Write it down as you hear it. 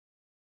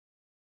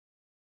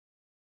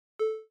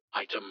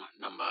Item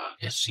number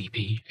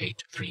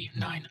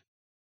SCP-839.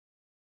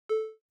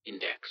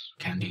 Index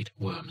Candied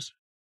worms.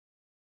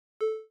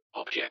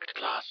 Object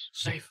class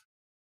Safe.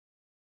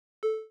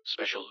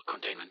 Special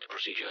containment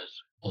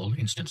procedures. All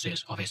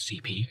instances of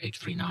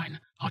SCP-839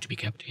 are to be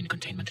kept in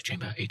Containment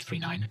Chamber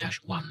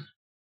 839-1.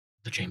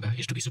 The chamber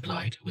is to be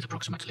supplied with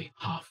approximately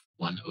half,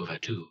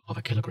 1/2 of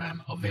a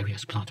kilogram of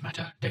various plant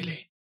matter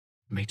daily.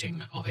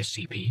 Mating of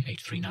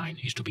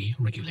SCP-839 is to be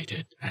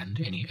regulated, and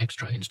any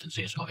extra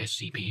instances of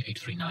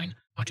SCP-839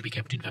 are to be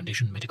kept in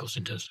Foundation medical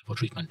centers for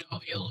treatment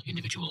of ill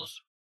individuals.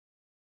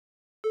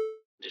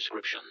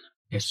 Description: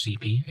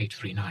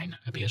 SCP-839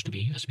 appears to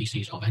be a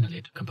species of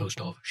annelid composed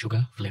of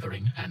sugar,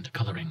 flavoring, and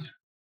coloring.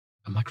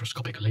 A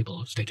microscopic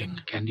label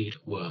stating Candied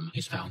worm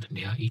is found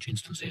near each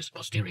instance's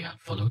posterior,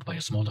 followed by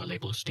a smaller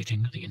label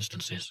stating the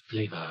instance's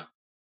flavor.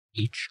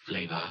 Each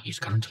flavor is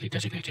currently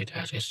designated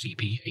as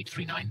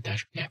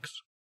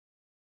SCP-839-X.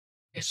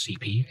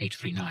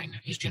 SCP-839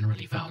 is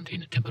generally found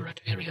in temperate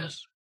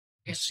areas.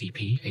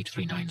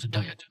 SCP-839's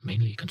diet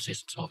mainly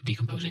consists of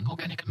decomposing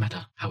organic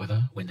matter.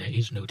 However, when there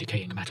is no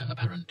decaying matter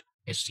apparent,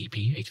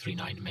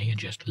 SCP-839 may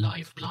ingest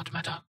live plant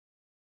matter.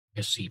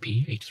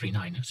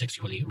 SCP-839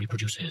 sexually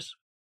reproduces.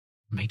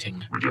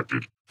 Mating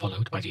rejected,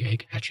 followed by the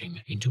egg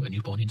hatching into a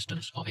newborn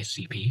instance of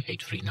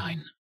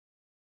SCP-839.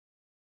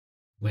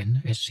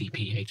 When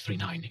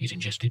SCP-839 is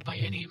ingested by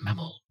any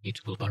mammal,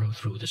 it will burrow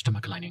through the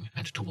stomach lining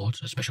and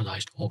towards a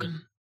specialized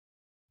organ.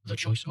 The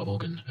choice of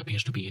organ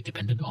appears to be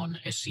dependent on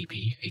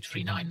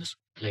SCP-839's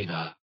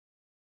flavor.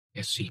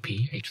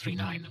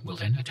 SCP-839 will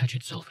then attach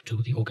itself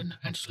to the organ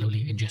and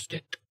slowly ingest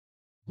it.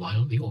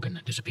 While the organ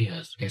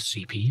disappears,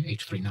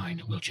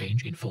 SCP-839 will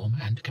change in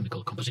form and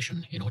chemical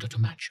composition in order to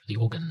match the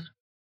organ.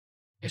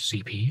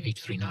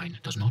 SCP-839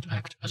 does not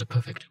act as a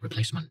perfect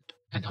replacement,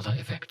 and other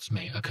effects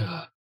may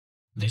occur.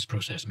 This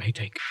process may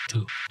take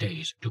 2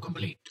 days to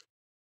complete.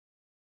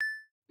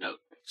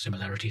 Note: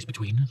 similarities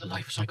between the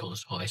life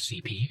cycles of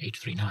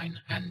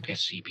SCP-839 and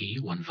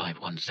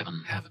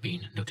SCP-1517 have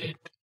been noted.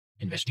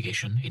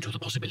 Investigation into the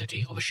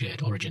possibility of a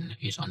shared origin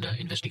is under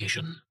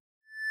investigation.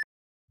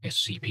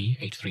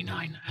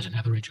 SCP-839 has an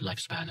average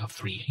lifespan of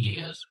 3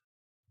 years.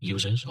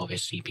 Users of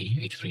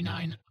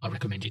SCP-839 are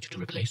recommended to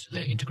replace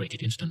their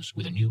integrated instance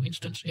with a new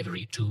instance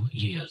every 2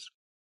 years.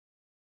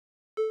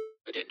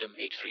 Addendum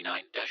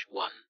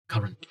 839-1.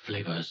 Current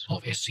flavors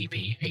of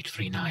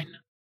SCP-839.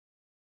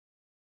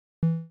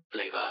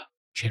 Flavor: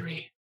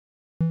 cherry.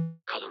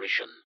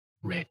 Coloration: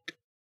 red.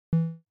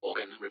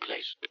 Organ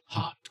replaced: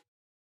 heart.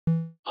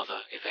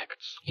 Other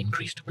effects: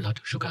 increased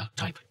blood sugar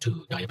type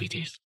 2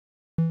 diabetes.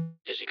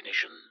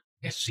 Designation: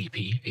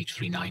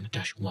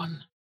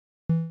 SCP-839-1.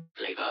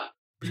 Flavor: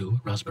 blue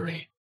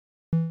raspberry.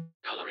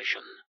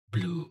 Coloration: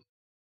 blue.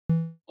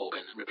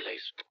 Organ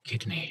replaced: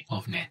 kidney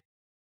of ne.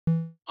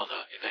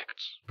 Other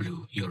effects: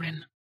 blue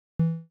urine.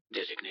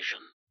 Designation: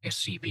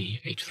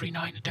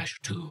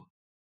 SCP-839-2.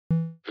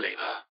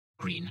 Flavor: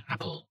 green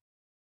apple.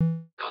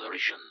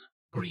 Coloration: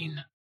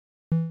 green.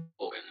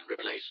 Organ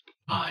replaced: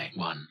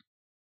 I1.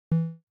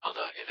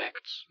 Other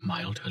effects: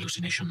 mild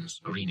hallucinations,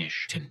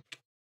 greenish tint.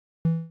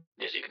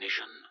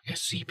 Designation: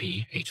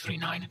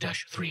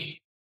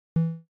 SCP-839-3.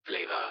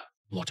 Flavor: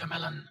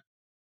 watermelon.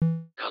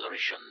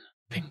 Coloration: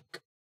 pink.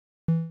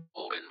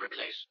 Organ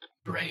replaced: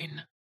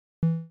 brain.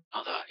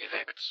 Other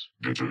effects: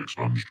 data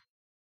expunged.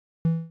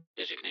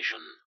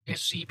 Designation: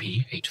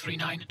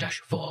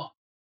 SCP-839-4.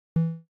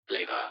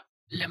 Flavor: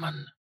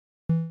 lemon.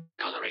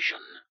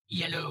 Coloration: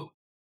 yellow.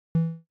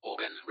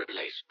 Organ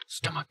replaced: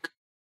 stomach.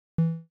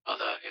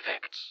 Other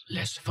effects: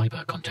 less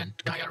fiber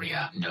content,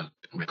 diarrhea. Note: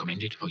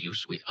 recommended for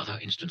use with other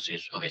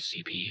instances of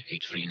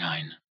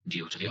SCP-839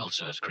 due to the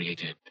ulcers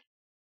created.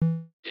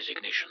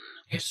 Designation: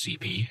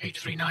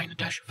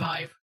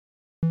 SCP-839-5.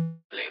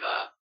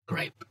 Flavor: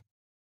 grape.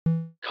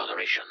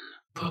 Coloration: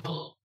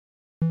 purple.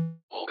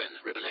 Organ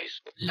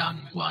replaced: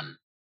 lung 1.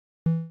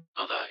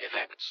 Other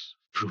effects: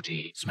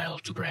 fruity, smell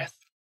to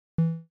breath.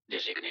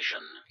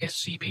 Designation: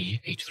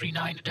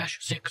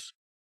 SCP-839-6.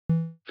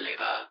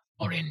 Flavor: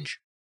 orange.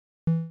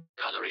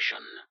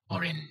 Coloration: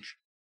 orange.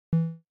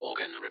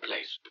 Organ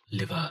replaced: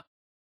 liver.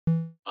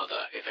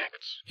 Other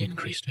effects: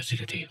 increased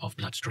acidity of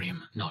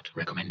bloodstream, not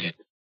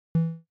recommended.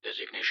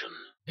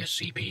 Designation: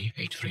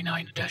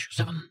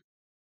 SCP-839-7.